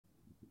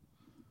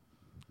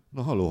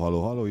Na,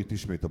 halló, itt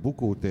ismét a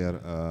Bukótér,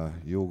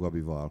 Jó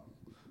Gabival,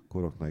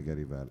 Koroknai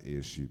Gerivel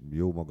és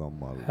jó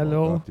magammal,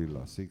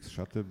 Attila, Six,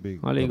 stb.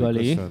 Ali.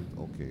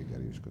 Oké,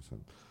 Geri is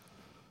köszönt.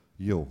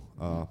 Jó,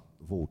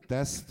 volt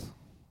teszt.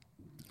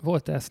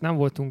 Volt teszt, nem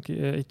voltunk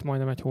itt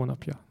majdnem egy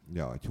hónapja.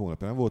 Ja, egy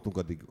hónapja nem voltunk,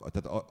 addig,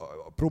 tehát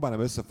próbálom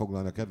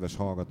összefoglalni a kedves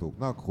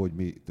hallgatóknak, hogy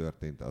mi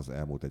történt az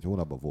elmúlt egy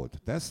hónapban.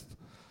 Volt teszt,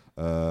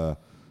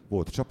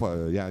 volt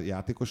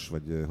játékos,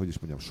 vagy hogy is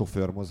mondjam,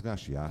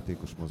 sofőrmozgás,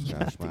 játékos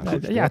mozgás.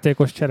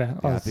 Játékos csere.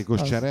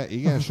 Játékos csere,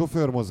 igen,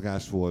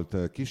 sofőrmozgás volt,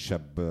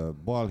 kisebb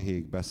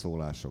balhék,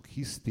 beszólások,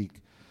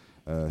 hisztik,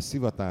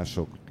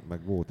 szivatások,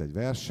 meg volt egy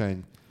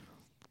verseny,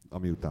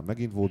 ami után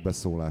megint volt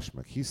beszólás,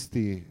 meg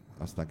hiszti,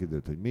 aztán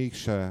kiderült, hogy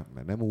mégse,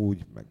 mert nem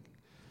úgy, meg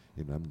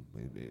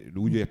én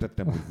úgy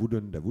értettem, hogy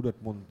wooden, de woodet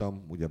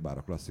mondtam, ugyebár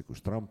a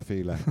klasszikus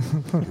Trump-féle,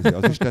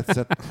 az is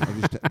tetszett,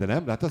 de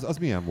nem, hát az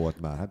milyen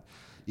volt már? Hát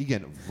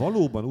igen,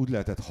 valóban úgy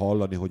lehetett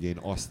hallani, hogy én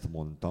azt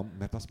mondtam,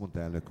 mert azt mondta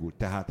elnök úr,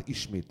 tehát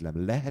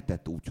ismétlem,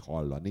 lehetett úgy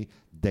hallani,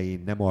 de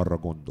én nem arra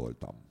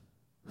gondoltam.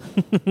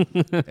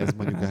 Ez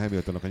mondjuk a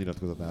Hamiltonnak a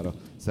nyilatkozatára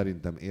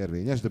szerintem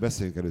érvényes, de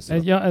beszéljünk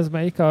először. Ez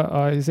melyik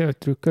a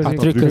trükközik? Hát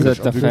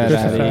trükközött a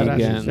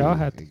Ferrari, igen. Ja,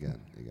 hát. Igen.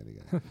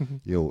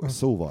 Jó,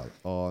 szóval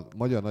a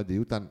magyar nagydíj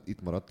után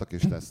itt maradtak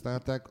és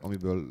teszteltek,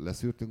 amiből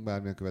leszűrtünk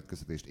bármilyen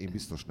következtetést, én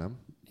biztos nem.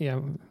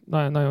 Igen,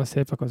 nagyon, nagyon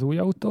szépek az új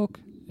autók,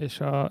 és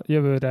a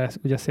jövőre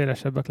ugye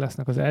szélesebbek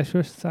lesznek az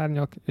első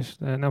szárnyak, és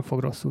nem fog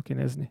rosszul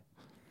kinézni.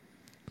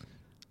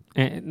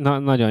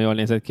 Nagyon jól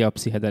nézett ki a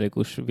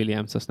pszichedelikus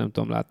Williams, azt nem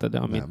tudom, láttad, de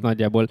amit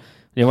nagyjából,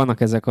 ugye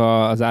vannak ezek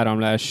az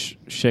áramlás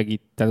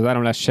tehát az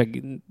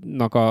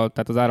áramlásnak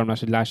tehát az áramlás,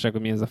 hogy lássák,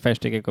 hogy mi ez a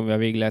festékek, amivel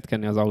végig lehet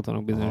kenni az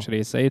autónak bizonyos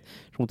részeit,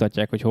 és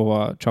mutatják, hogy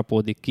hova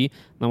csapódik ki.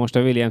 Na most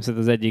a Williams-et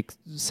az egyik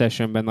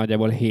sessionben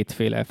nagyjából 7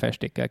 féle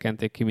festékkel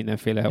kenték ki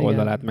mindenféle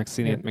oldalát, meg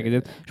színét, meg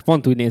időt, és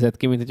pont úgy nézett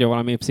ki, mint hogyha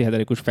valami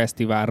pszichedelikus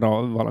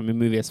fesztiválra valami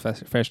művész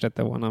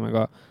festette volna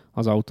meg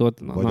az autót.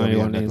 Vagy nagyon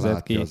jól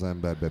nézett ki. Az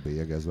ember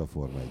bebélyegezve a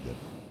Forma 1-et.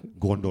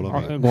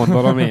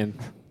 Gondolom én.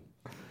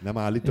 Nem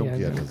állítom,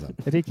 kérdezem.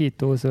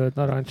 Ricciardo zöld,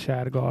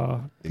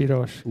 narancssárga,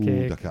 piros,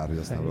 kék. De kár, hogy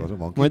azt nem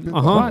van kép.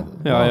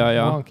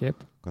 Van kép.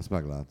 Azt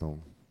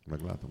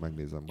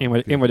megnézem.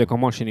 Én vagyok a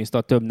masinista,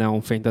 a több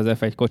neonfényt az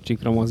F1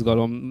 kocsikra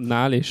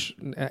mozgalomnál, és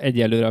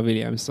egyelőre a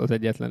Williams az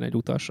egyetlen egy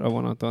utas a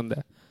vonaton,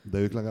 de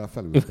ők legalább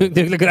felültek.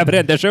 De ők legalább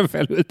rendesen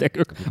felültek,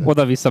 ők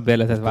oda-vissza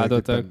bérletet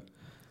váltottak.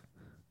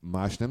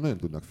 Más nem nagyon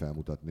tudnak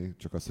felmutatni,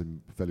 csak az, hogy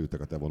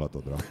felültek a te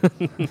vonatodra.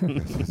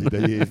 Az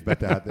idei évben,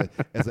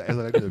 tehát ez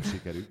a legnagyobb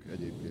sikerük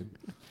egyébként.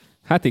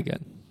 Hát igen.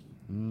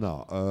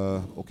 Na,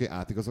 oké,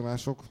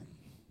 átigazolások.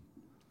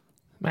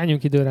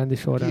 Menjünk időrendi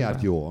sorrendben. Ki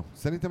járt jól?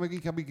 Szerintem meg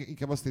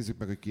inkább azt nézzük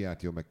meg, hogy ki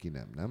járt jól, meg ki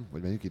nem?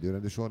 Vagy menjünk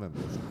időrendi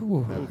sorrendben?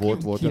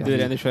 Volt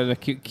időrendi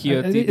sorrendben, ki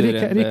jött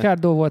időrendben?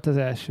 Ricciardo volt az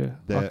első,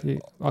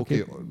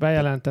 aki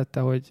bejelentette,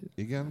 hogy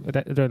igen?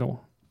 Renault.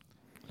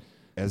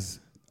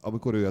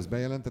 Amikor ő azt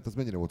bejelentett, az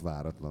mennyire volt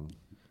váratlan?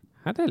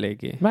 Hát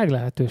eléggé.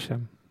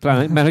 Meglehetősen.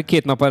 Mert hogy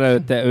 2 nap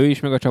előtte ő is,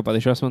 meg a csapat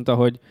is azt mondta,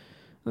 hogy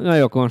na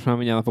jó, akkor most már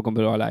mindjárt napokon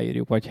belül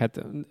aláírjuk. Vagy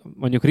hát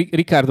mondjuk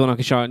Ricciardónak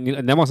is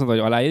nem azt mondta, hogy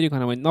aláírjuk,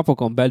 hanem hogy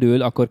napokon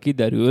belül akkor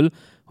kiderül,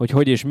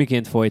 hogy és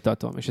miként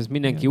folytatom. És ezt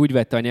mindenki úgy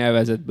vette a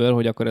nyelvezetből,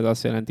 hogy akkor ez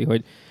azt jelenti,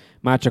 hogy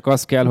már csak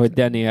az kell, hogy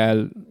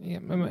Daniel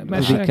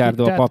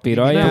Ricciardo a papír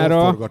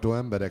aljára. Forgató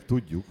emberek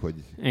tudjuk, hogy...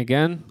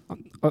 Igen.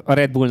 A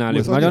Red Bullnál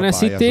ők nagyon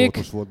eszíték.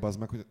 Ez volt, bazd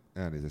meg, hogy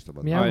elnézést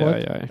a milyen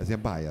volt? Ez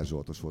ilyen Bájás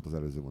Zsoltos volt az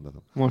előző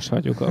mondatom. Most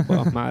hagyjuk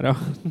abba mára.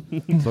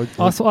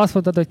 Azt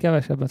mondtad, hogy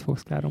kevesebbet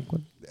fogsz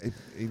káromkodni.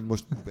 Én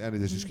most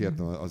elnézést is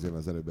kértem, azért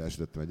az előbb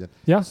elsütöttem egyet.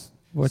 Ja?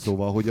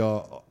 Szóval, hogy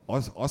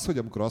hogy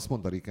amikor azt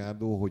mondta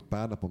Ricciardo, hogy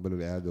pár napon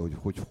belül eldől,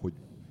 hogy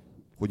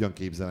hogyan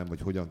képzelem,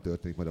 vagy hogyan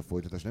történik majd a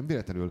folytatás. Nem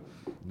véletlenül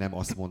nem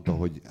azt mondta,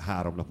 hogy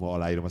 3 nap múlva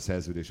aláírom a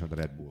szerződésemet a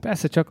Red Bull.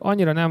 Persze, csak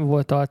annyira nem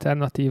volt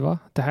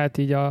alternatíva, tehát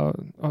így a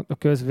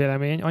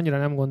közvélemény annyira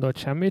nem gondolt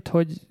semmit,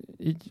 hogy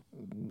így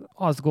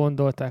azt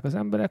gondolták az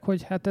emberek,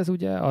 hogy hát ez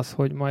ugye az,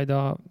 hogy majd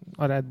a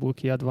Red Bull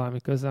kiad valami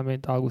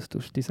közleményt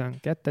augusztus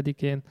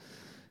 12-én,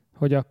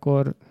 hogy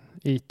akkor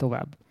így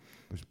tovább.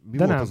 Most mi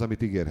volt az,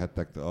 amit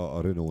ígérhettek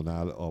a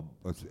Renault-nál? A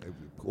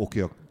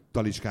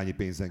taliskányi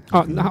pénzen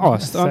kívül.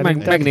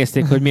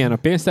 Megnézték, hogy milyen a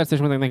pénztárca, és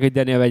mondták neki, hogy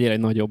Daniel vegyél egy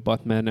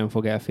nagyobbat, mert nem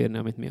fog elférni,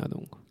 amit mi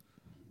adunk.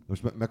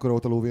 Most mekkora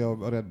volt a lóvé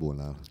a Red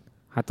Bullnál?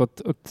 Hát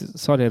ott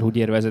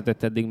Szarérhúgyér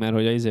vezetett eddig, mert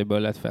hogy a izéből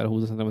lett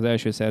felhúzva. Szerintem az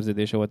első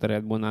szerződése volt a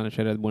Red Bullnál, és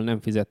a Red Bull nem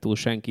fizet túl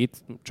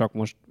senkit, csak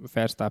most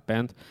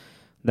Verstappent.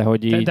 De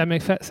hogy így... De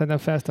még szerintem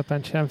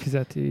Verstappen sem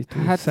fizeti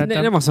túl. Hát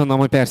nem azt mondom,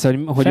 hogy persze,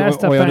 hogy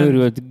olyan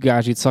őrült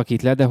gázsit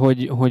szakít le, de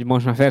hogy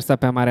most már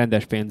Verstappen már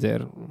rendes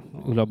pénzért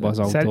ül abba az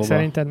autóba.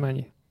 Szerinted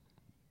mennyi?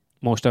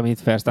 Most,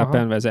 amit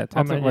Verstappen vezet.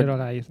 Hát, amennyire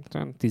aláírt?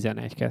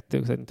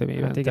 11-2 szerintem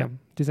évente. Hát igen.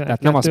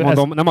 Tehát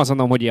nem azt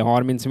mondom, hogy ilyen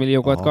 30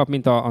 milliókat kap,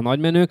 mint a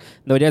nagymenők,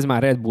 de hogy ez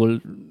már Red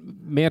Bull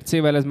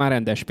mércével ez már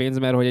rendes pénz,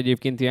 mert hogy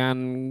egyébként ilyen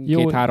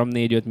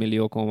 2-3-4-5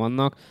 milliókon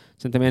vannak.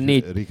 Szerintem ilyen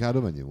 4...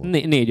 Ricciardo mennyi volt?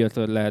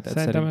 4-5-öl lehetett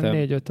szerintem.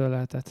 4-5-öl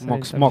lehetett.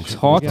 Max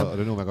 6. A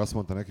Renault meg azt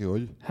mondta neki,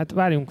 hogy... Hát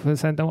várjunk,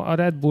 szerintem a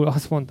Red Bull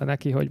azt mondta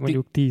neki, hogy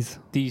mondjuk 10.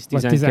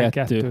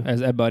 10-12.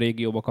 Ez ebbe a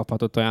régióba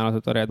kaphatott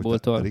ajánlatot a Red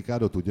Bulltól. A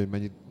Ricciardo tudja, hogy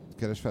mennyit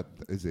keres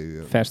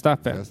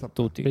Verstappen?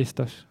 Tuti.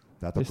 Biztos.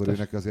 Tehát akkor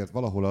őnek azért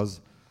valahol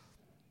az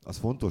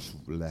fontos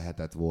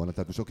lehetett volna.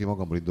 Tehát most oké,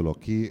 magamból indulok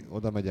ki,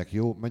 oda megyek,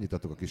 jó, mennyit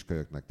adtok a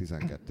kiskölyöknek?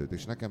 12-t,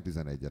 és nekem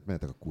 11-et,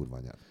 menjetek a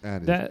kurványát.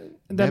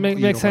 De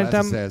még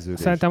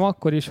szerintem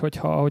akkor is,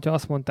 hogyha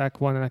azt mondták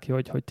volna neki,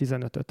 hogy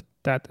 15-öt.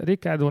 Tehát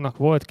Ricciardónak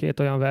volt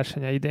 2 olyan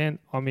versenye idén,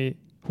 ami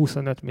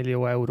 25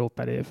 millió euró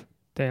per év.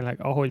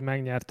 Tényleg, ahogy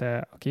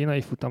megnyerte a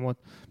kínai futamot,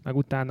 meg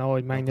utána,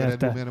 ahogy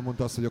megnyerte... Akkor miért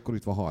mondta azt, hogy akkor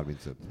itt van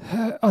 35?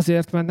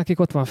 Azért, mert nekik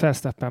ott van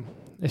Verstappen.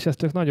 És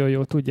ezt ők nagyon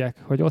jól tudják,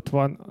 hogy ott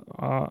van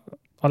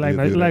a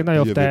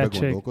legnagyobb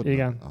tehetség.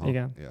 Igen, aha,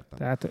 igen. Értem.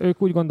 Tehát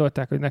ők úgy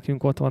gondolták, hogy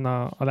nekünk ott van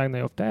a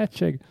legnagyobb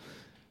tehetség.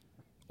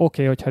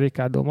 Oké, hogyha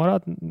Ricciardo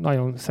marad,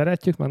 nagyon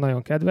szeretjük, meg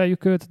nagyon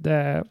kedveljük őt,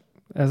 de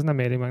ez nem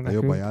éri meg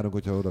nekünk. Jobban járunk,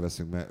 hogyha oda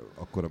veszünk, mert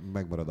akkor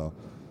megmarad a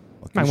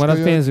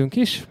megmarad pénzünk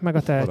is, meg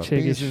a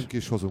tehetség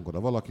is. Hozunk oda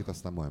valakit,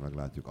 aztán majd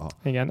meglátjuk. Aha.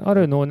 Igen, a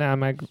Renault-nál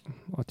meg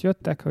ott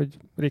jöttek, hogy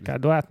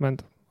Ricciardo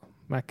átment,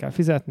 meg kell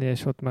fizetni,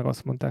 és ott meg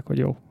azt mondták, hogy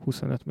jó,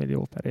 25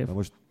 millió per év. Na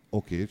most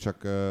oké,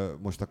 csak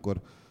most akkor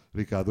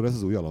Ricciardo, ez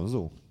az új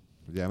Alonso?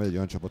 Ugye elmegy egy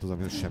olyan csapathoz,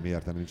 amihez semmi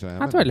értelme nincs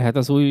elmenni? Hát vagy lehet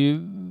az új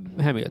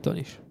Hamilton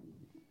is.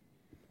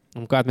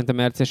 Amikor átment a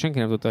Merci, senki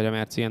nem tudta, hogy a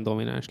Merci ilyen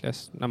domináns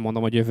lesz. Nem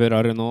mondom, hogy jövőre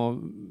a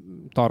Renault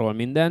tarol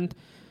mindent,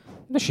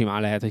 de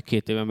simán lehet, hogy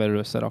 2 éven belül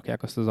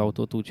összerakják azt az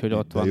autót úgy, hogy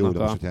ott de vannak jó, de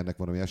most, hogyha ennek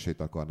valami esélyt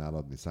akarnál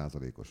adni,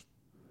 100%-os.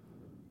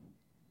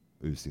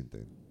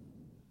 Őszintén.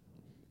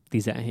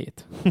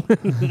 17.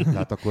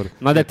 Hát akkor...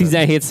 Na de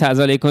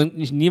 17%-on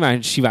nyilván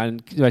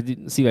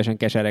szívesen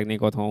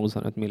keseregnék otthon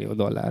 25 millió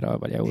dollárral,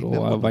 vagy euróval,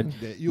 mondom, vagy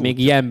jó, még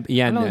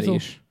ilyennel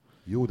is.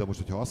 Jó, de most,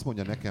 hogyha azt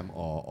mondja nekem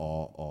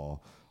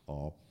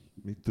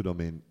mit tudom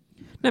én,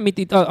 nem,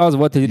 itt az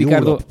volt, hogy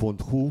Ricciardo...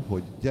 jólap.hu,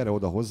 hogy gyere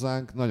oda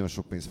hozzánk, nagyon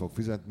sok pénzt fog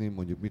fizetni,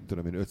 mondjuk mit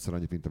tudom én, 5-szer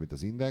annyit, mint amit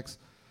az Index,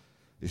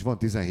 és van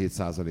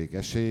 17%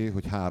 esély,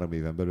 hogy 3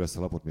 éven belül ezt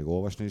a lapot még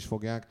olvasni is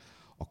fogják,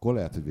 akkor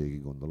lehet, hogy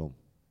végig gondolom.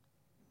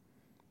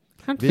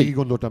 Hát végig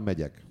gondoltam,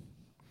 megyek.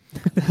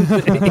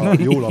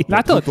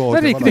 Látod?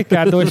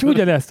 Ricciardo is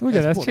ugyanezt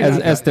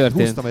csinálta. Ez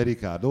történt. Húztam egy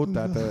Ricciardót,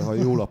 tehát ha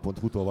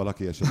jólap.hu-tól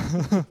valaki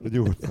esetleg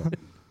nyugodtan.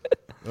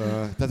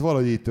 Tehát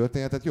valahogy így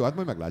történt. Tehát jó, hát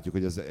majd meglátjuk,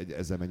 hogy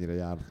ezzel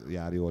mennyire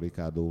jár jól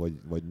Ricciardo,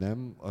 vagy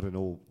nem. A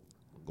Renault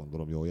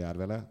gondolom jól jár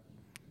vele.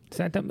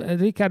 Szerintem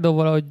Ricciardo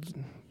valahogy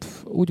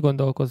úgy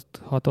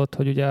gondolkozhatott,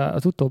 hogy ugye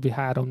az utóbbi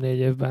 3-4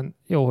 évben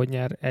jó, hogy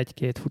nyer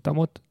 1-2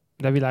 futamot,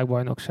 de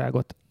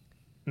világbajnokságot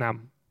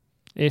nem.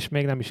 És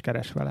még nem is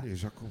keres vele.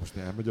 És akkor most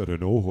elmegy a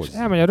Renaulthoz.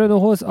 Elmegy a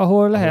Renaulthoz,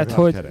 ahol lehet,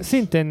 hogy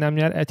szintén nem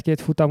nyer 1-2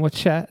 futamot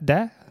se,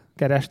 de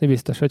keresni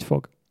biztos, hogy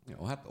fog.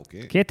 Jó, hát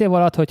oké. 2 év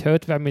alatt, hogyha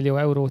 50 millió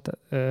eurót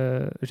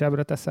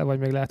zsebre teszel, vagy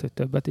még lehet, hogy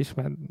többet is,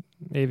 mert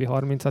évi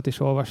 30-at is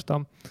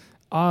olvastam,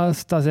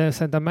 azt azért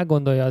szerintem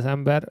meggondolja az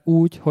ember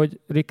úgy, hogy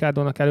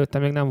Ricciardónak előtte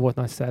még nem volt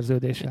nagy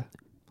szerződése.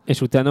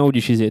 És utána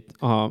úgyis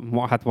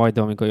hát majd,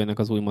 amikor jönnek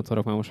az új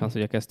motorok, mert most azt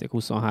ugye kezdték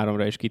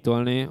 23-ra is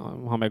kitolni,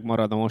 ha meg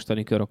marad a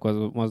mostani kör,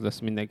 akkor az lesz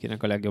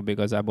mindenkinek a legjobb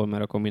igazából,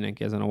 mert akkor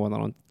mindenki ezen a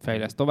vonalon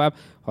fejlesz tovább.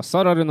 Ha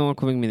szar a Renault,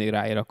 akkor még mindig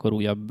ráér akkor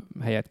újabb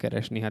helyet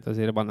keresni, hát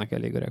azért vannak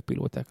elég öreg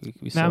pilóták, akik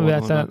visszavonulnak.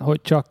 Nem véletlen,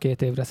 hogy csak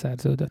 2 évre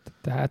szerződött.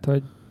 Tehát,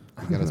 hogy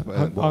igen,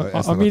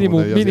 a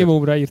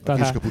minimumra írta rá.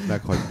 A kiskaput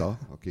meghagyta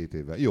a 2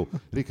 évvel. Jó,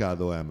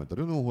 Ricciardo elment a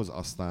Renaulthoz,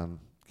 aztán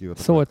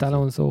szólt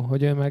Alonso,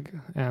 hogy ő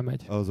meg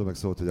elmegy. Alonso meg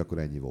szólt, hogy akkor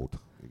ennyi volt.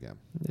 Igen.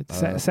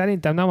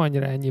 Szerintem nem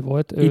annyira ennyi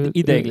volt.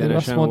 Ideiglenesen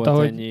azt mondta,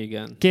 volt hogy ennyi,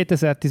 igen.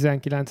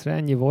 2019-re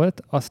ennyi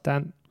volt,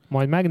 aztán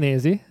majd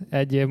megnézi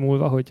 1 év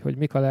múlva, hogy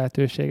mik a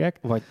lehetőségek.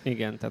 Vagy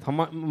igen,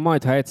 tehát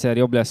ha egyszer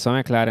jobb lesz a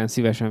McLaren,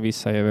 szívesen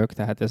visszajövök,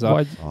 tehát ez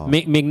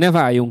még ne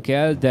váljunk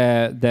el,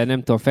 de nem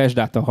tudom, fesd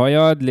át a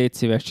hajad, légy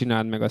szíves,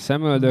 csináld meg a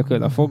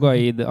szemöldököd, a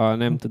fogaid,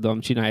 nem tudom,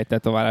 csinálj egy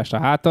tetoválást a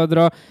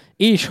hátadra,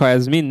 és ha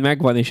ez mind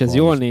megvan, és ez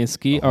jól néz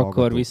ki,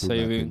 akkor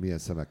visszajövünk. Tudnák, milyen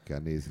szemekkel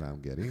néz rám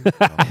Geri.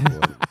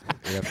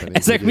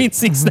 Ezek mind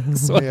Sixnek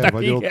szóltak,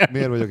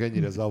 miért vagyok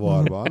ennyire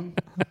zavarban?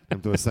 Nem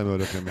tudom, a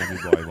szemöldökön mennyi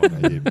baj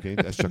van egyébként,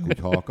 ez csak úgy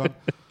halkan.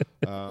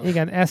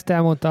 Igen, ezt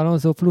elmondta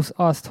Alonso, plusz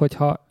azt,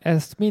 hogyha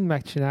ezt mind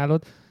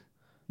megcsinálod,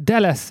 de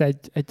lesz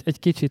egy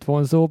kicsit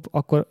vonzóbb,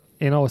 akkor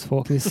én ahhoz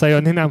fogok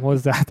visszajönni, nem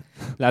hozzád.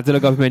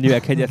 Látszólag, a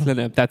mennyűek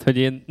hegyetlenem, tehát, hogy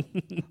én...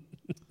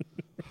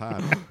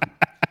 Hát,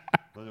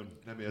 nagyon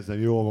nem érzem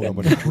jól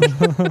magamban.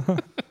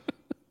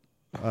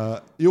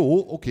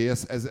 Jó, oké,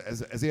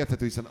 ez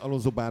érthető, hiszen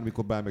Alonso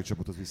bármikor bármelyik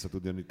csapathoz vissza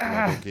tud jönni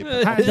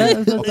tulajdonképpen.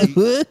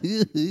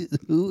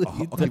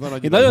 Aki van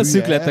annyira nagyon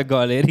szűk lett a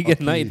gallér, igen,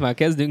 na itt már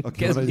kezdünk.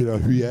 Aki van annyira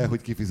hülye,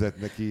 hogy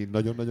kifizet neki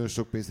nagyon-nagyon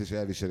sok pénzt, és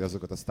elviseli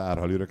azokat a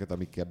sztárhalőröket,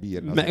 amikkel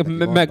bírna.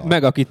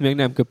 Meg akit még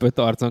nem köpött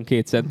arcon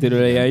 2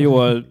 centiről, ilyen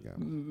jól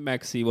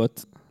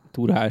megszívott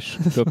turás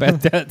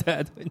köpettel,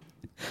 tehát...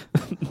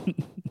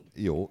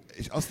 Jó,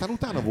 és aztán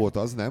utána volt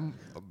az, nem?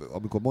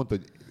 Amikor mondta,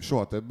 hogy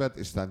soha többet,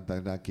 és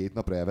aztán 2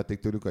 napra elvették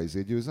tőlük a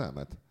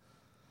győzelmet?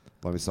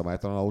 Valami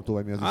szabálytalan autó,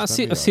 vagy mi az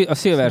a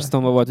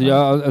Silverstone-ban volt, ugye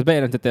az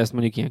bejelentette ezt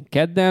mondjuk ilyen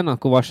kedden,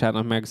 akkor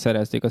vasárnap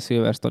megszerezték a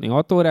Silverstone-i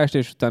 6 órást,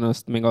 és utána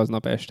azt még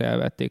aznap este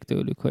elvették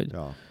tőlük,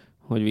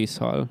 hogy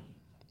visszhal.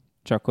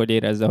 Csak hogy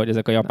érezze, hogy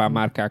ezek a japán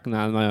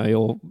márkáknál nagyon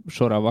jó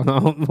sora van a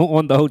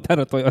Honda után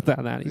a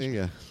Toyotánál is.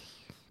 Igen.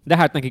 De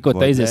hát nekik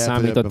ott a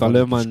számított a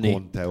Le Mans-i.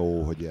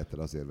 Conteo, hogy érted,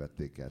 azért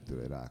vették el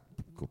tőle, hogy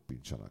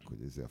rákoppintsanak,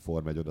 hogy a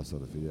Form 1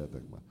 odaszól,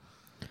 figyeljetek már.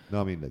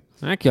 Na mindegy.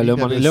 Neki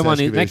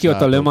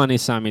ott a Le Mans-i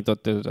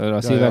számított,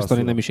 a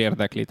Silverstone nem is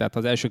érdekli. Tehát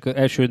az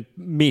első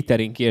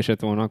méterin kiesett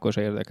volna, akkor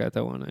se érdekelte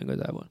volna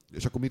igazából.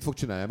 És akkor mit fog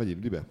csinálni? Megy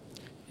Indibe?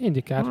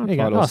 Indikár. Hát,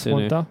 igen, valószínű.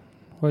 Azt mondta,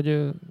 hogy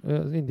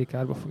az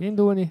Indikárba fog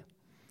indulni.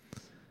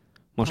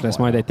 Most lesz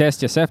majd egy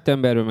tesztje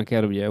szeptemberben, meg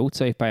kell ugye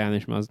utcai pályán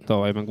is, mert az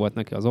tavaly meg volt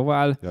neki az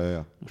ovál.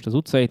 Ja. Most az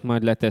utcait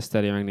majd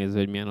leteszteli, megnézze,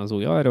 hogy milyen az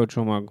új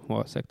aerocsomag,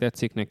 valószínűleg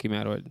tetszik neki,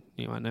 mert hogy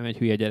nyilván nem egy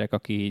hülye gyerek,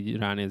 aki így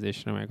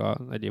ránézésre, meg az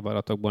egyéb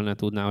adatokból ne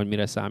tudná, hogy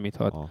mire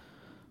számíthat.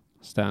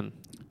 Aztán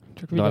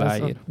csak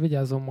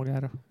vigyázzon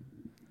magára.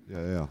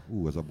 Ja.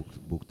 Az a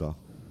bukta.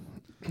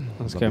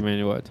 Az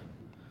kemény volt.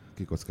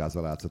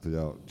 Kikockázva látszott, hogy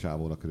a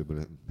csávónak kb.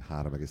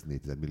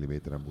 3,4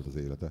 mm-en volt az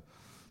élete.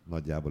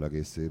 Nagyjából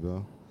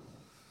egészéből.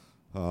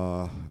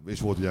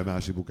 És volt ugye a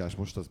másik bukás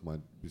most, azt majd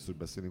biztos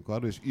beszélünk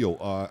arról, és jó,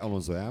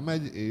 Alonso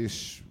elmegy,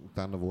 és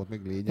utána volt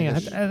még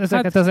lényeges. Igen, hát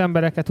ezeket az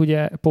embereket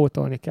ugye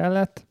pótolni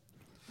kellett.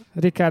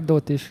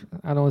 Ricciardót is,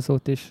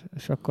 Alonsót is,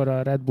 és akkor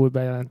a Red Bull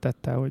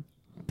bejelentette, hogy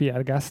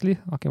Pierre Gasly,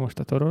 aki most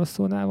a Toro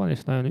Rossónál van,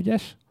 és nagyon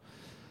ügyes.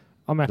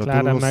 A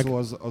McLaren meg...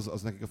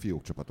 az nekik a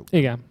fiók csapatok.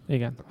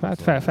 Igen.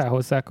 Hát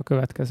felhozzák a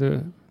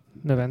következő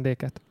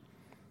növendéket.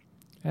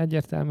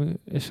 Egyértelmű,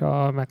 és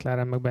a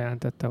McLaren meg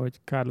bejelentette, hogy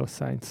Carlos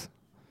Sainz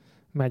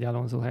megy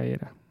Alonso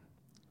helyére.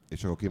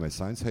 És akkor kimegy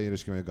Sainz helyére,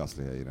 és kimegy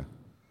Gasly helyére?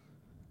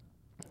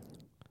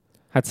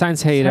 Hát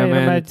Sainz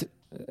helyére megy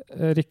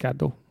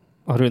Ricciardo.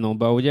 A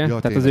Renault-ba, ugye? Ja,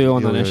 tehát az ő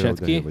onnan esett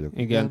ki.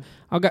 Igen.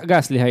 A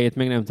Gasly helyét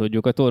még nem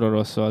tudjuk. A Toro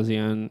Rosso az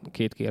ilyen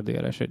 2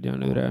 kérdőjeles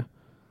egyenlőre.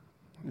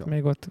 Ja.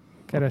 Még ott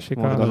keresik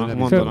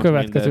a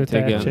következő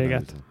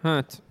tehetséget.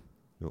 Hát...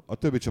 Jó. A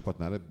többi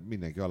csapatnál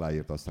mindenki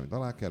aláírta azt, amit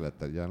alá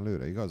kellett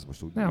egyenlőre, igaz?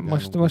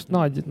 Most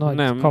nagy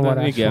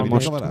kavarás. Igen,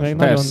 most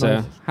persze.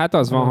 Nagy... Hát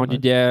az van, hogy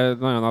ugye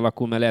nagyon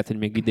alakul, mert lehet, hogy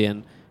még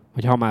idén,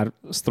 hogy ha már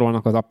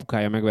Strollnak az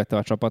apukája megvette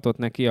a csapatot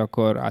neki,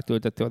 akkor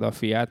átültette oda a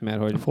fiát,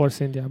 mert hogy... A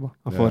Force Indiába.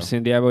 Force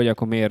Indiába, hogy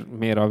akkor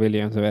miért a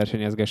Williams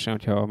versenyezgessen,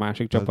 hogyha a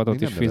másik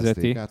csapatot is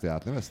fizeti.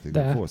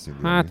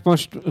 Hát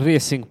most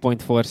Racing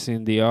Point Force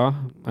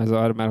India,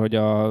 mert hogy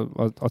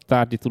a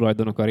tárgyi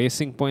tulajdonok a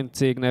Racing Point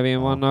cég nevén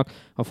vannak.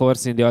 A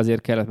Force India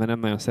azért kellett, mert nem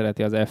nagyon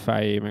szereti az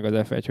FIA meg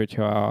az F1,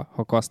 hogyha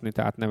Kasznit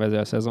átnevezi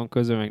a szezon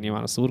közül, meg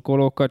nyilván a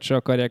szurkolókat se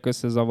akarják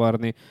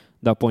összezavarni,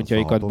 de a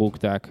pontjaikat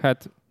bukták.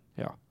 Hát,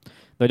 ja.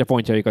 De hogy a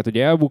pontjaikat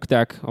ugye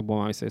elbukták, abban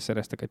már vissza is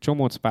szereztek egy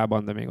csomót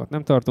Spában, de még ott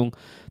nem tartunk.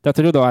 Tehát,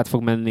 hogy oda át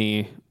fog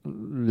menni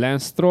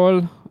Lance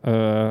Stroll,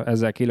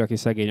 ezzel kilöki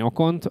szegény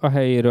Ocont a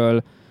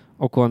helyéről.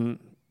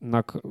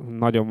 Oconnak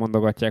nagyon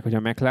mondogatják, hogy a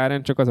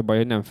McLaren, csak az a baj,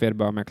 hogy nem fér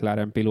be a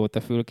McLaren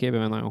pilóta fülkébe,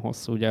 mert nagyon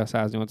hosszú, ugye a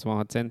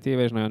 186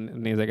 centivel, és nagyon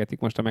nézegetik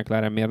most a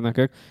McLaren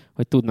mérnökök,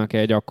 hogy tudnak-e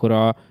egy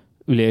akkora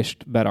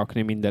ülést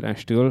berakni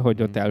mindenestül,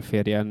 hogy ott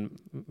elférjen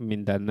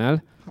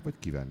mindennel. Hát, vagy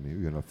kivenni,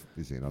 üljön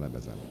a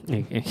lemezen.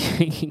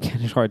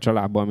 Igen, és hajtsa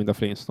lábbal, mint a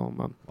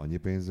Flintstone-ban. Annyi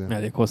pénze?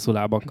 Elég hosszú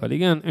lábakkal,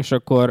 igen. És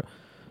akkor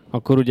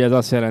ugye ez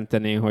azt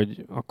jelenteni,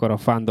 hogy akkor a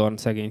Van Dorn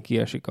szegény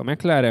kiesik a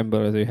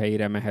McLarenből, az ő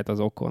helyére mehet az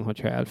Ocon,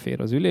 hogyha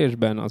elfér az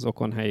ülésben, az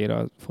Ocon helyére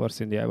a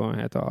Force Indiában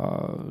mehet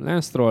a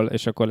Lance Stroll,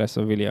 és akkor lesz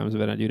a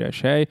Williamsben egy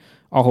üres hely,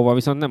 ahova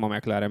viszont nem a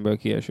McLarenből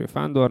kieső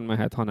Van Dorn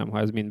mehet, hanem ha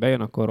ez mind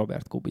bejön, akkor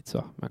Robert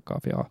Kubica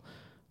megkapja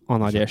a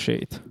nagy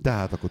esélyt.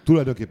 Tehát akkor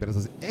tulajdonképpen ez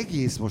az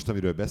egész most,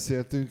 amiről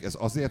beszéltünk, ez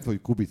azért,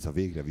 hogy Kubica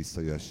végre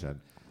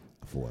visszajöhessen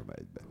a Forma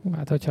 1-be.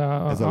 Hát, hogyha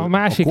a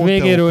másik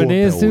végéről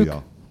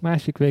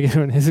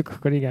nézzük,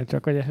 akkor igen,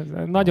 csak hogy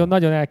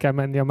nagyon el kell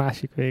menni a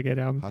másik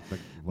végére. Hát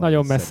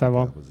nagyon messze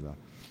van.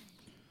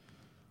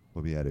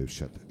 Ami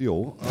erősebb.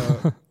 Jó,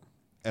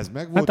 ez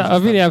megvolt. Hát a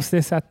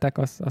Williams-nél szedtek,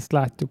 azt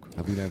látjuk.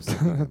 A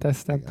Williams-nél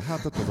tesztem.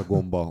 Hát ott az a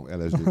gomba,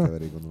 LSD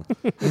keverék, gondolom.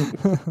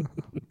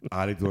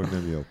 Állítólag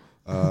nem jó.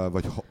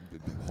 Vagy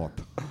 6.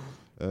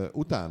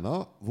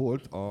 Utána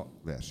volt a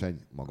verseny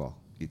maga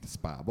itt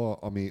Spába,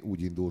 ami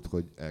úgy indult,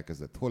 hogy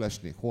elkezdett hol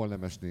esni, hol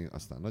nem esni,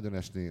 aztán nagyon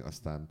esni,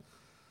 aztán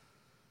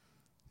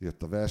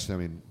jött a verseny,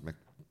 amin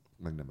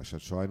meg nem esett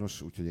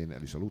sajnos, úgyhogy én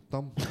el is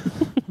aludtam.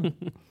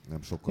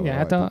 Nem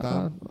sokkal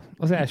után.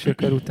 Az első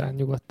kör után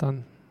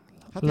nyugodtan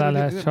le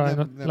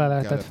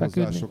lehetett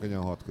feküdni. Sok, egy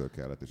 6 kör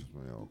kellett, és azt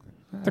mondja, oké.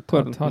 Hát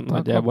akkor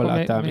nagyjából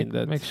láttál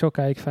mindent. Még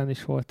sokáig fenn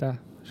is voltál.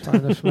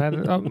 Sajnos,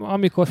 mert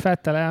amikor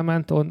Vettel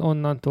elment,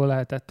 onnantól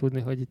lehetett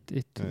tudni, hogy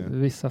itt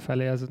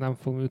visszafelé ez nem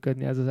fog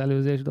működni, ez az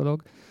előzés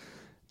dolog.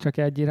 Csak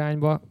egy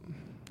irányba.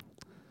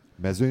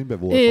 Mezőnyben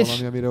volt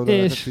valami, amire oda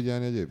lehetett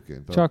figyelni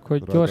egyébként? Csak,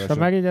 hogy gyorsan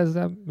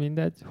megjegyezzem,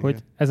 mindegy, igen.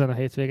 Hogy ezen a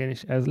hétvégén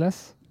is ez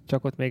lesz.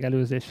 csak ott még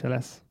előzése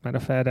lesz, mert a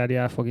Ferrari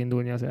el fog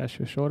indulni az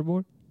első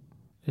sorból,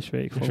 és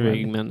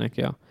végig mennek,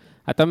 ja.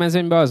 Hát a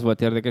mezőnyben az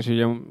volt érdekes,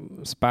 hogy a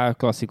Spa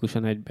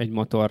klasszikusan egy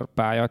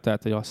motorpálya,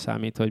 tehát hogy az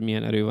számít, hogy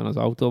milyen erő van az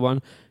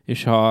autóban,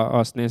 és ha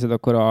azt nézed,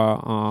 akkor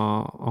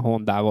a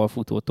Hondával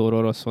futó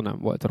Toro Rosso nem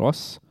volt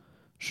rossz,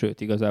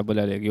 sőt, igazából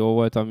elég jó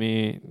volt,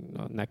 ami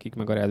nekik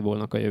meg a Red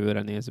Bullnak a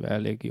jövőre nézve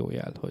elég jó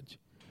jel, hogy...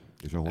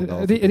 És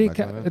a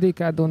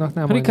Ricciardónak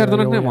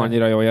nem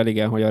annyira jó jel,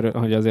 igen,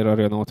 hogy azért a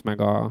Renault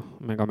meg a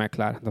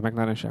McLaren, de a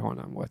McLaren sehol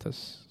nem volt,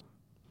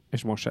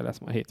 és most se lesz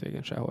ma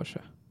hétvégén sehol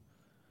se.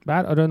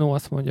 Bár a Renault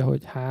azt mondja,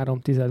 hogy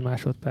 3/10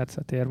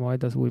 másodpercet ér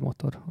majd az új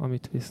motor,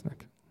 amit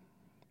visznek.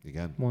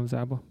 Igen.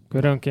 Monzába.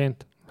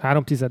 Körönként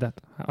 3/10.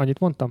 Annyit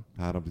mondtam?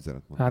 3/10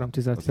 mondtam.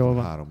 3/10, jól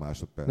van. 3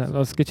 másodperc. Nem,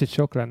 az kicsit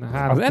sok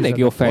lenne. Az elég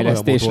jó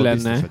fejlesztés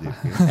lenne.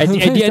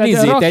 Egy ilyen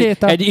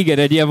izét,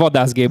 egy ilyen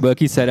vadászgéből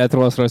kiszerelt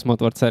Rolls-Royce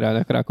motort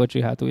szerelnek rá a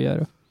kocsi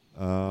hátuljára.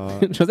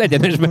 És az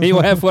egyenesben jó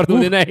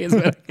elfordulni nehéz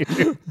vele.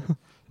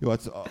 Jó,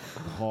 hát,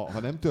 ha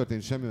nem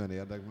történt semmi olyan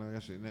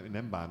érdekes,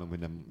 nem bánom, hogy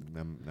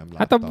nem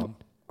láttam. Hát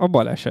a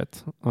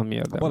baleset, ami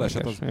érdekes. A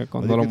baleset az,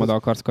 gondolom, oda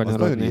akarsz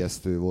kanyarodni. Az nagyon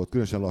ijesztő volt,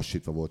 különösen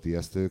lassítva volt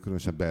ijesztő,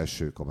 különösen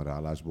belső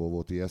kamerálásból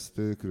volt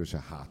ijesztő, különösen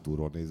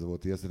hátulról nézve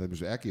volt ijesztő. Tehát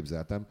most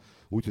elképzeltem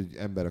úgy, hogy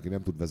ember, aki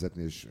nem tud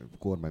vezetni, és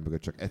kormány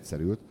mögött csak egyszer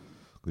ült,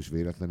 akkor is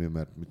véletlenül,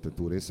 mert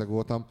túl részeg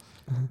voltam,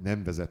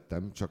 nem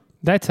vezettem, csak...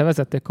 De egyszer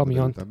vezettél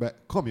kamiont.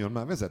 Kamion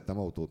már vezettem,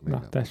 autót még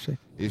nem. Tessék.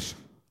 És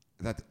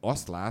tehát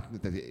azt látni,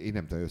 tehát én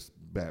nem tudom,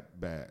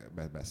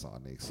 hogy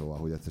beszarnék, szóval,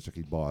 hogy egyszer csak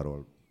így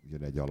balról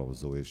jön egy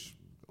Alonso, és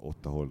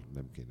ott, ahol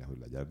nem kéne, hogy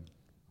legyen,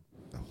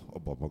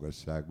 abban a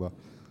magasságban.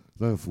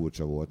 Nagyon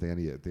furcsa volt,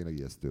 tényleg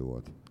ijesztő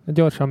volt.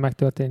 Gyorsan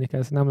megtörténik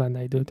ez, nem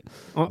lenne időd.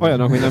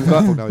 Olyanok, mint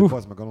amikor... Fognál, hogy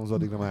bazd meg Alonso,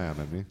 addigra már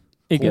elmenni.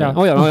 Igen,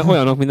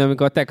 olyanok, mint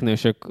amikor a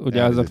technősök,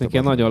 ugye azoknak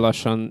ilyen nagyon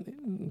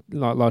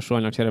lassú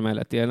anyagcsere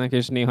mellett élnek,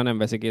 és néha nem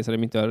veszik észre,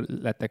 mintől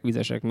lettek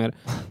vizesek, mert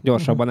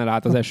gyorsabban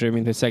elállt az eső,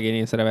 mint hogy szegény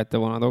észrevette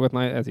volna a dolgot.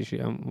 Na, ez is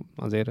ilyen,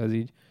 azért ez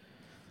így.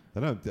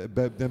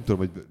 De nem tudom,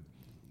 hogy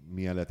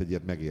milyen lehet egy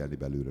ilyet megélni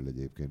belülről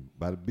egyébként.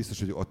 Bár biztos,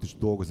 hogy ott is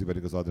dolgozik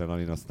velük az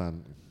adrenalin,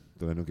 aztán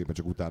tulajdonképpen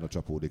csak utána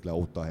csapódik le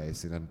ott a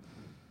helyszínen.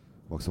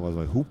 Maximum az,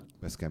 hogy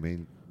ez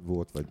kemény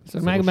volt, vagy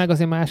meg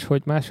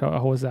azért más a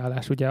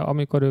hozzáállás. Ugye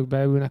amikor ők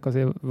beülnek,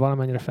 azért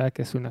valamennyire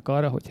felkészülnek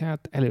arra, hogy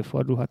hát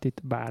előfordulhat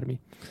itt bármi.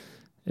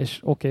 És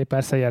oké,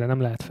 persze erre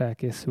nem lehet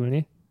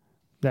felkészülni,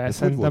 de ez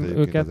szerintem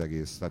őket... Az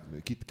egész? Tehát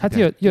hát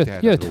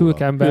jött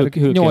Hülkenberg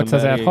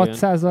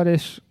 8600-al,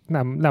 és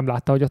nem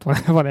látta, hogy ott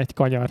van egy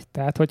kanyar.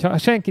 Tehát, hogyha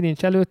senki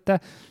nincs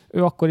előtte,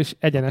 ő akkor is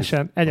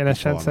egyenesen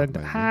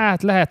szerintem.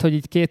 Hát lehet, hogy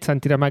így 2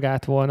 centire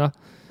megállt volna,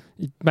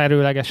 így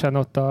merőlegesen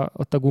ott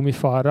a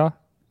gumifalra,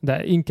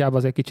 de inkább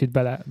azért kicsit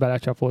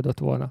belecsapódott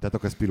volna. Tehát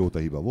akkor ez pilóta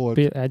hiba volt,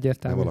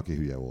 egyértelmű. de valaki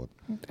hülye volt.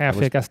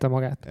 Elfékezte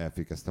magát.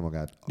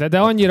 De Akkor...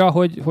 annyira,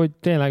 hogy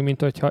tényleg,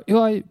 mint hogyha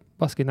jaj,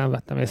 baszki, nem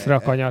vettem észre a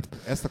kanyart.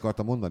 Ezt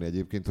akartam mondani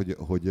egyébként,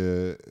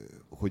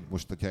 hogy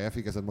most, hogyha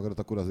elfékezed magadat,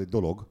 akkor az egy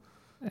dolog.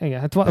 Igen,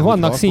 hát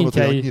vannak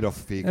szintjei. Mondod, annyira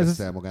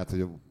fékezte el magát,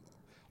 hogy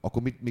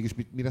akkor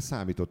mire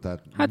számított?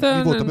 Tehát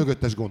mi volt a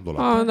mögöttes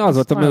gondolat? Az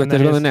volt a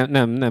mögöttes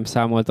gondolat, nem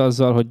számolt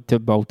azzal, hogy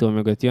több autó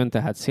mögött jön,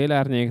 tehát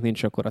szélárnyék,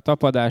 nincs akkor a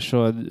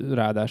tapadásod,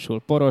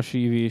 ráadásul poros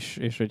ív is,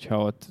 és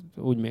hogyha ott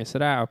úgy mész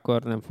rá,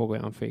 akkor nem fog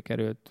olyan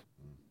fékerőt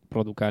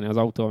produkálni az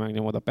autó,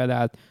 megnyomod a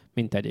pedált,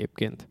 mint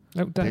egyébként.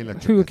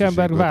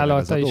 Hülkenberg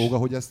vállalta is. Dolga,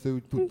 hogy ezt ő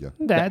úgy tudja.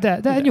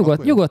 De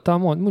nyugodtan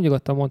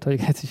mond, hogy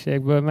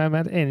geciségből,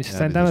 mert én is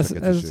szerintem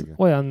ez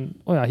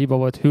olyan hiba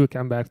volt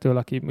Hülkenbergtől,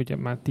 aki ugye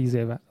már 10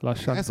 éve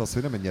lassan. Ez az,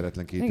 hogy nem egy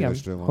nyeretlen 2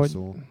 évesről van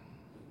szó.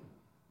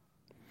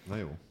 Na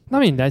jó. Na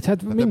mindegy,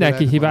 hát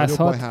mindenki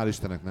hibázhat. Hál'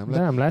 Istennek nem lett.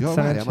 De nem lett,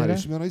 szerencsére. Már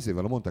is, mi van az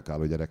izével, a Monte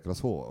Carlo gyerekkel,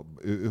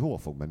 ő hova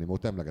fog menni?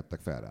 Most emlegettek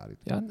Ferrarit.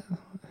 Ja,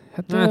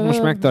 hát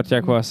most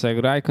megtartják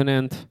valószínűleg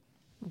Raikkonent.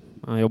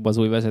 Jobb az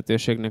új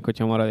vezetőségnek,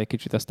 hogyha marad egy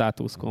kicsit a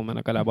status quo, mert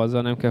legalább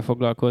azzal nem kell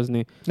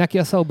foglalkozni. Neki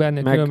a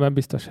Saubernél különben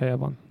biztos helye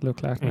van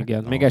Leclercnek.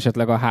 Igen, még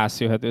esetleg a ház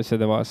jöhet össze,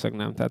 de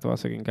valószínűleg nem. Tehát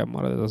valószínűleg inkább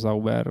marad ez a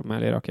Sauber,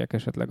 mellé rakják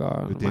esetleg a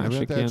másik ilyen.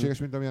 Tényleg tehetséges,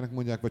 mint amilyenek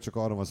mondják, vagy csak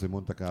arra van, hogy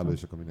Monte Carlo,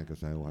 és akkor mindenki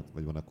azt jó, hát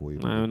vagy van a kói.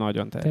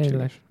 Nagyon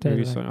tehetséges. Tényleg.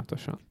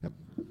 Iszonyatosan. Ja.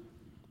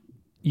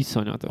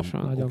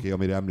 Iszonyatosan. Oké,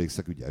 amire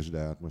emlékszek ügyes, de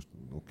hát most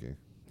oké.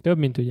 Több,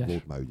 mint ügyes.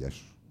 Volt már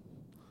ügyes.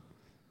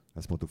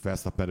 Ezt mondtuk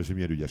Verstappenről, hogy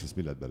milyen ügyes, ez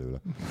mi lett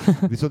belőle.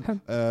 Viszont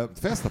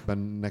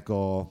Verstappennek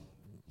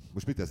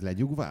most mit ez,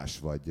 lenyugvás,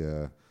 vagy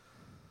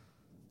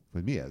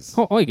mi ez?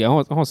 Igen,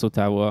 hosszú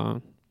távú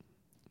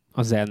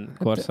a zen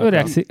korszak.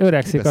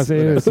 Öregszik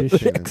azért ő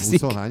is.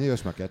 20 hány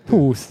éves már?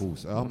 20.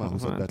 Már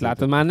 20.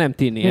 Látod, már nem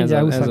tini, ez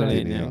a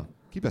lényeg.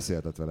 Ki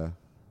beszéltet vele?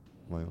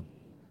 Vajon?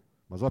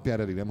 Az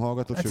apjára elég nem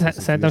hallgatott?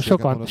 Szerintem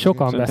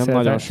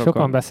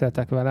sokan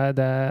beszéltek vele,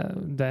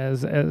 de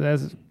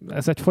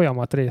ez egy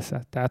folyamat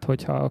része. Tehát,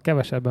 hogyha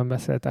kevesebben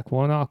beszéltek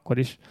volna, akkor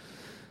is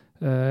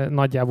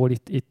nagyjából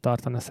itt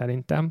tartana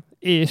szerintem.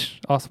 És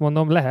azt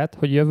mondom, lehet,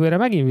 hogy jövőre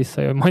megint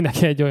visszajön majd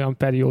neki egy olyan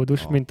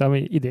periódus, mint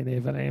ami idén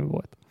évelején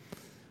volt.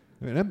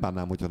 Nem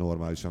bánnám, hogyha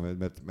normálisan,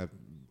 mert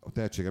a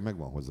tehetsége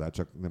megvan hozzá,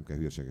 csak nem kell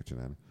hülyeséget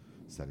csinálni.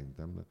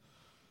 Szerintem. De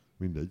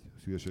mindegy.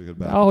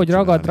 Hülyeséget ahogy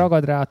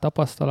ragad rá a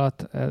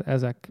tapasztalat,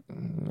 ezek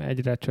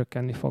egyre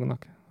csökkenni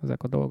fognak,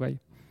 ezek a dolgai.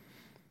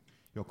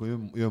 Jó, akkor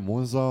jön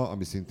Monza,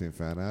 ami szintén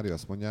Ferrari,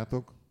 azt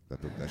mondjátok.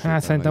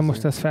 Hát szerintem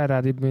most ez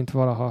Ferrari, mint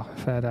valaha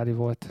Ferrari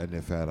volt.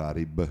 Ennél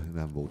Ferrari-b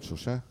nem volt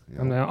sose.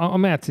 Ja. A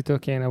Mercitől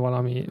kéne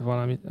valami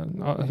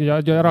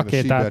a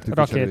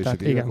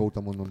rakétát, igen.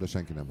 Óta mondom, de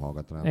senki nem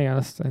hallgat rám. Igen,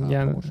 azt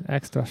ilyen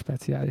extra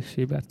speciális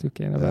síbertű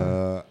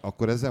kéne.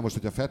 Akkor ezzel most,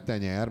 hogyha Vettel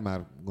nyer,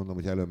 már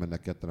gondolom, hogy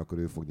előmennek ketten, akkor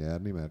ő fog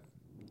nyerni, mert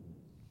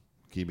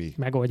Kimi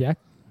megoldják.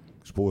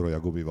 Spórolja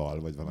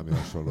gumival, vagy valami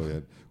hasonló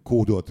ilyen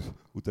kódot,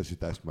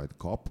 utasítást majd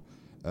kap.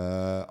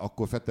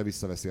 Akkor Vettel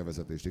visszaveszi a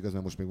vezetést, igaz?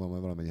 Mert most még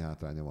van valamennyi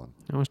hátránya van.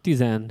 Most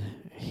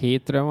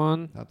 17-re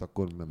van, hát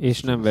akkor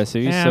és nem veszi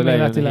vissza,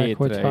 lejön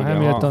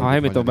 7-re. Ha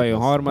Hamilton bejön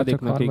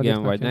harmadiknak,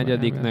 igen, vagy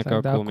negyediknek,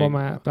 akkor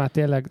már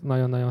tényleg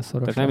nagyon-nagyon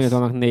szoros. Tehát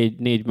Hamiltonnak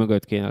 4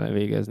 mögött kéne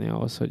végezni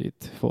ahhoz, hogy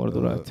itt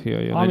fordulat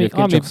jöjjön.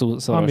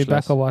 Ami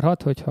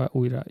bekavarhat, hogyha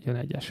újra jön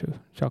egy eső.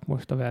 Csak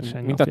most a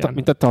verseny napján.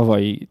 Mint a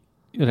tavalyi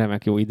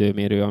remek jó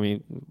időmérő,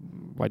 ami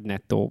vagy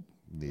nettó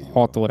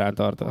 6 órán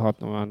tart,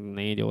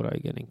 4 óra,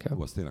 igen,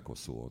 inkább. Az tényleg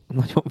hosszú volt.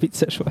 Nagyon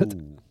vicces volt.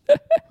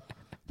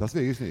 De azt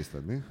végig is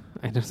nézted, mi?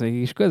 Én azt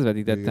végig is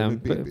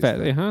közvetítettem.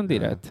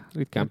 Direkt.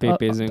 Ritkán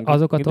pépézünk.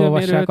 Azokat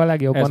olvassák a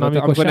legjobban,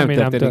 amikor semmi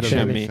nem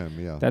történik.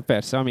 Tehát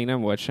persze, amíg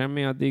nem volt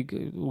semmi,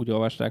 addig úgy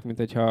olvasták, mint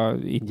hogyha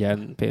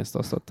ingyen pénzt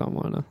osztottam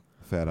volna.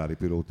 Ferrari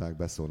pilóták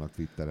beszólnak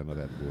Twitteren a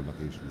Red Bullnak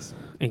és vissza.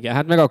 Igen,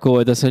 hát meg akkor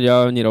volt az, hogy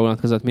annyira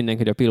vonatkozott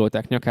mindenki, hogy a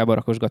pilóták nyakába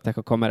rakosgatták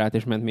a kamerát,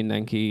 és ment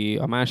mindenki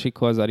a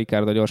másikhoz. A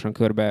Ricciardo gyorsan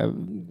körbe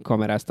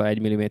kamerázta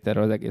 1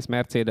 mm-ről az egész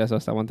Mercedes,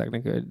 aztán mondták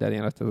neki, hogy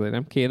Daniel, azt azért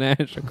nem kéne,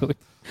 és akkor...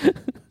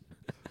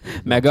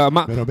 meg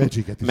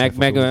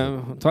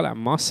talán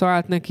Massa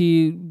állt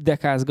neki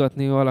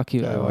dekázgatni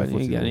valakivel, vagy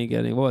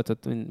igen, volt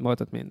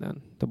ott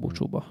minden a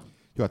búcsúba.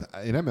 Jó,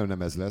 hát én remélem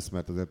nem ez lesz,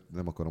 mert azért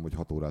nem akarom, hogy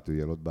 6 órát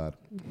üljél ott, bár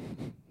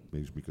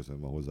mégis mi közön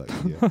van hozzá.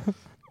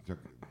 Csak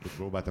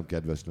próbáltam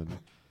kedves lenni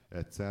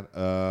egyszer.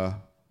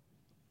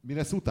 Mi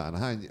lesz utána?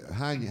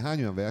 Hány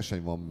olyan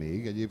verseny van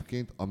még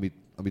egyébként,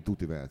 ami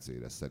tuti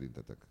Mercedes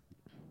szerintetek?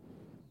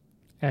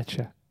 Egy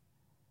se.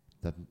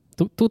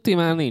 Tuti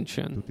már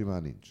nincsen. Tuti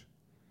már nincs.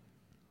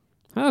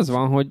 Hát az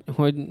van,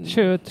 hogy...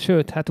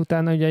 Sőt, hát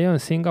utána ugye jön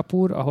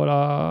Szingapúr, ahol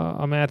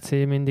a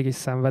Merci mindig is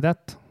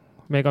szenvedett.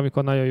 Még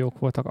amikor nagyon jók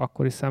voltak,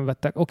 akkor is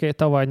szenvedtek. Oké,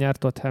 tavaly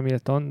nyert ott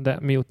Hamilton, de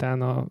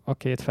miután a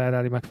két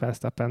Ferrari meg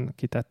Verstappen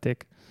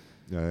kitették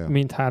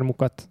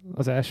mindhármukat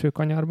az első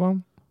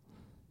kanyarban.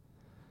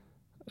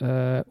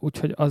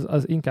 Úgyhogy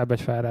az inkább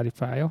egy Ferrari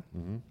pálya.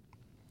 Uh-huh.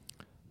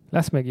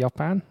 Lesz még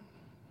Japán.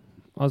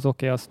 Az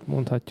oké, azt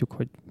mondhatjuk,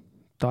 hogy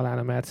talán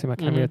a Merci meg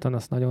Hamilton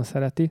azt nagyon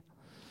szereti.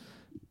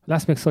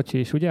 Lesz még Szocsi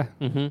is, ugye?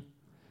 Uh-huh.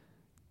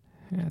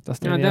 Hát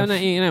azt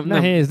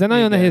nehéz, de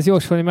nagyon nehéz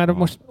jósolni, mert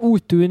most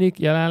úgy tűnik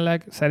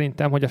jelenleg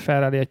szerintem, hogy a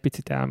Ferrari egy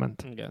picit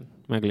elment. Igen,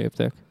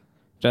 megléptek.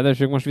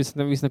 Ráadásul most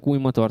visznek új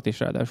motort is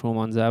ráadásul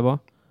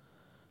Monzába,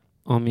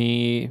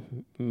 ami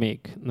még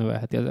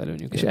növelheti az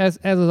előnyüket. És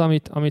ez az,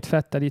 amit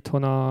Vettel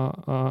itthon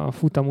a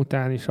futam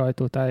utáni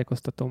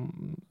sajtótájékoztatón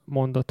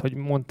mondott, hogy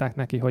mondták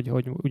neki,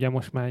 hogy ugye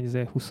most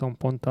már 20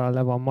 ponttal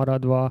le van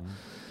maradva.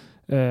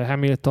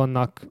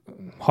 Hamiltonnak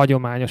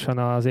hagyományosan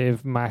az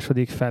év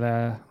második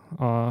fele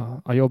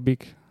a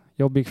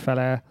jobbik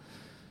fele,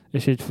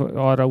 és így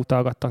arra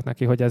utalgattak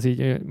neki, hogy ez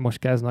így most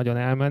kezd nagyon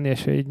elmenni,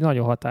 és így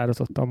nagyon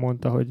határozottan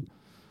mondta, hogy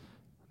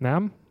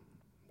nem.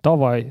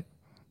 Tavaly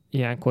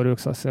ilyenkor ők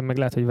azt hiszem, meg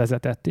lehet, hogy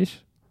vezetett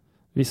is,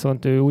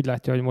 viszont ő úgy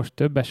látja, hogy most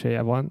több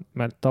esélye van,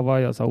 mert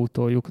tavaly az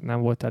autójuk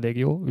nem volt elég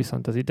jó,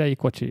 viszont az idei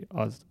kocsi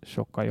az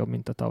sokkal jobb,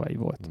 mint a tavalyi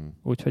volt.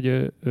 Úgyhogy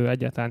ő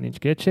egyáltalán nincs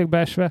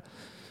kétségbeesve.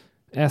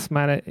 Ezt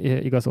már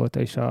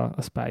igazolta is a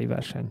Spy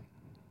verseny.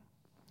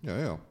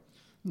 Ja.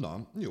 Na,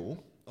 jó.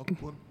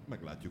 Akkor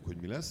meglátjuk, hogy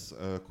mi lesz.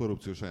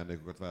 Korrupciós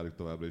ajándékokat várjuk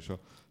továbbra is a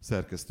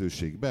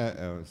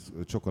szerkesztőségbe.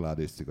 Csokolád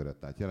és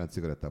cigarettát jelent.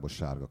 Cigarettában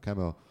sárga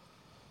Camel.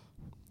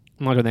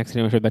 Nagyon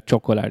extrém esetben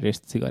csokolád és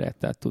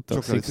cigarettát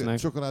tudtak Sixnek.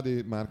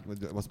 Csokoládé, már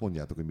azt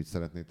mondjátok, hogy mit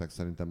szeretnétek.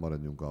 Szerintem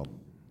maradjunk a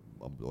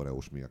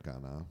Oreós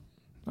Milkánál.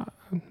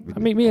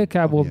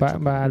 Milkából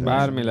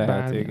bármi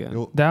lehet, igen.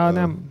 Jó, de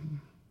nem...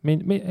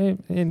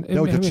 De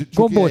hogyha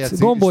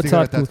Gombóc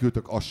Artúr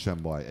küldtök, az sem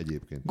baj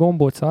egyébként.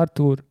 Gombóc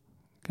Artúr,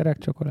 kerek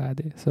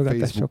csokoládé,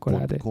 szögetes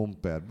csokoládé.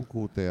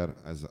 Facebook.com/bukótér,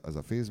 ez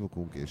a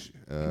Facebookunk, és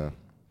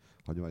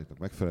hagyományoknak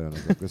megfelelően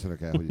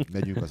köszönök el, hogy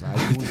megyünk az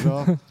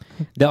iTunes-ra.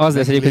 De az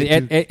lesz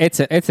egyébként,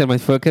 egyszer majd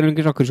fölkerülünk,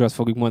 és akkor is azt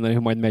fogjuk mondani,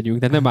 hogy majd megyünk,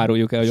 de nem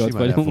áruljuk el, hogy ott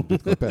vagyunk.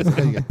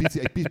 Persze,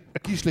 egy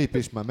kis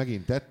lépést már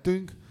megint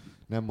tettünk,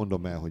 nem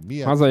mondom el, hogy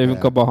miért.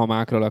 Hazajövünk a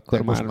Bahamákról,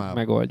 akkor már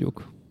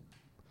megoldjuk.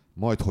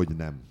 Majd, hogy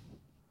nem.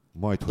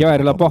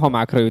 Erről a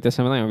Bahamákra jut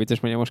eszembe, nagyon vicces,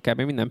 mert most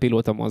kb. Minden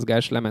pilóta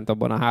mozgás lement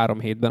abban a 3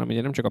 hétben, ami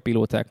nem csak a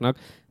pilótáknak,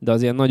 de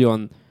az ilyen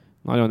nagyon,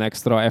 nagyon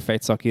extra F1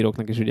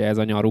 szakíróknak is ugye ez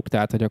a nyaruk,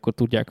 tehát hogy akkor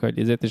tudják, hogy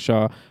ezért is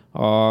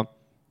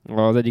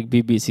az egyik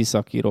BBC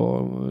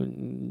szakíró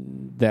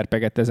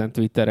derpegett ezen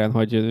Twitteren,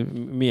 hogy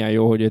milyen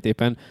jó, hogy őt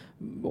éppen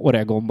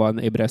Oregonban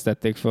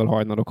ébresztették föl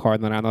hajnalok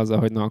hajnalán azzal,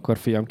 hogy na akkor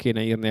fiam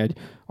kéne írni egy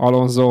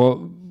Alonso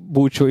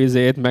búcsú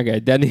meg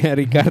egy Daniel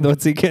Ricciardo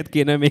cikket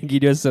kéne még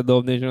így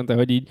összedobni, és mondta,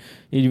 hogy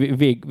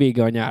így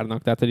vége a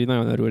nyárnak. Tehát, hogy így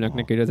nagyon örülnek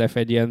neki, hogy az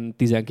F1 ilyen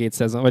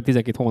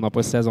 12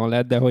 hónapos szezon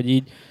lett, de hogy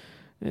így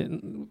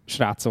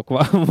srácok,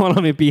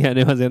 valami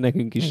pihenő azért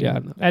nekünk is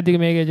járna. Eddig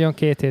még egy olyan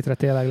 2 hétre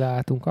tényleg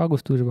leálltunk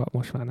augusztusban,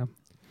 most már nem.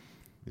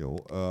 Jó.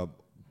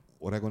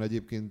 Oregon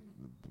egyébként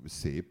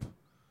szép.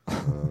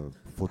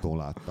 Fotón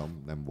láttam,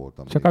 nem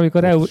voltam. Csak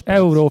amikor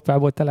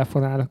Európából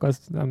telefonálnak, az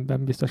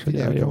nem biztos, hogy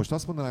Figyelj, jó. Most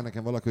azt mondaná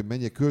nekem valaki, hogy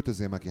menjél,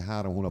 költözél már ki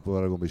 3 hónapot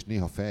Oregonba, és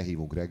néha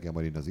felhívunk reggel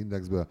majd az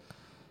Indexből.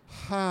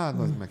 Hát,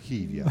 az meg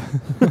hívja.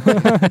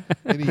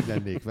 Én így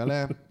lennék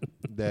vele,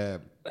 de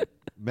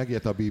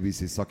megérte a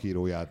BBC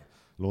szakíróját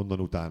London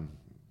után.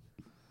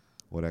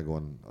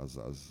 Oregon,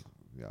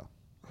 ja,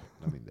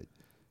 nem mindegy.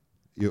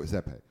 Jó,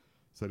 szebb hely.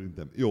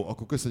 Szerintem. Jó,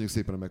 akkor köszönjük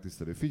szépen a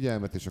megtisztelő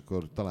figyelmet, és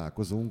akkor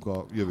találkozunk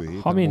a jövő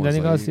héten. Ha minden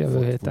igaz,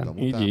 jövő héten.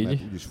 Után, így.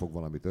 Mert úgyis fog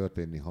valami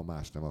történni, ha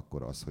más nem,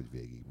 akkor az, hogy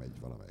végig megy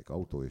valamelyik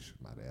autó, és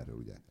már erről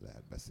ugye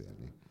lehet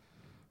beszélni.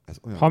 Ez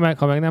olyan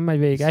ha meg nem megy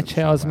végig egy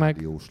se, az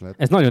meg... Lett.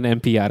 Ez nagyon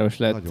NPR-os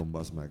lett. Nagyon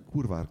bazd meg.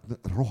 Kurva,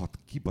 rohadt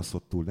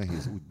kibaszottul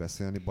nehéz úgy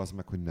beszélni, bazd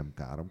meg, hogy nem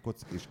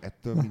káromkodsz, és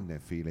ettől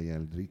mindenféle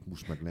ilyen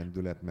ritmus, meg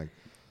lendület, meg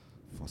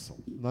faszom.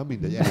 Na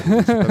mindegy,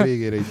 a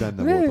végére így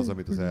benne volt az,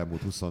 amit az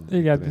elmúlt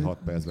 26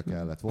 percben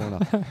kellett volna.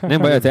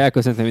 Nem baj, hogy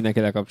elköszöntem, mindenki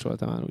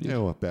lekapcsolta már úgy.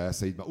 Jó,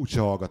 persze, így már úgyse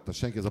hallgatta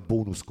senki, ez a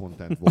bónusz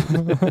content volt.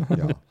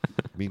 Ja.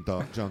 Mint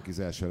a Junkies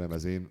első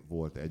lemezén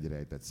volt egy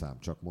rejtett szám,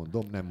 csak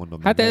mondom, nem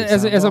mondom. Hát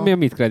ez a mi a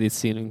mid-credit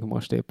színünk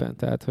most éppen,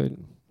 tehát hogy...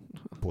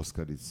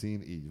 Post-credit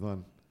szín, így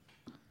van.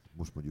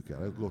 Most mondjuk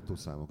el a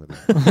lottószámokat.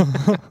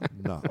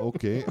 Na,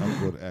 oké,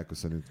 akkor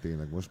elköszönünk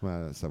tényleg most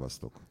már.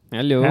 Szevasztok!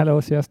 Hello!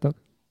 Hello, sziasztok!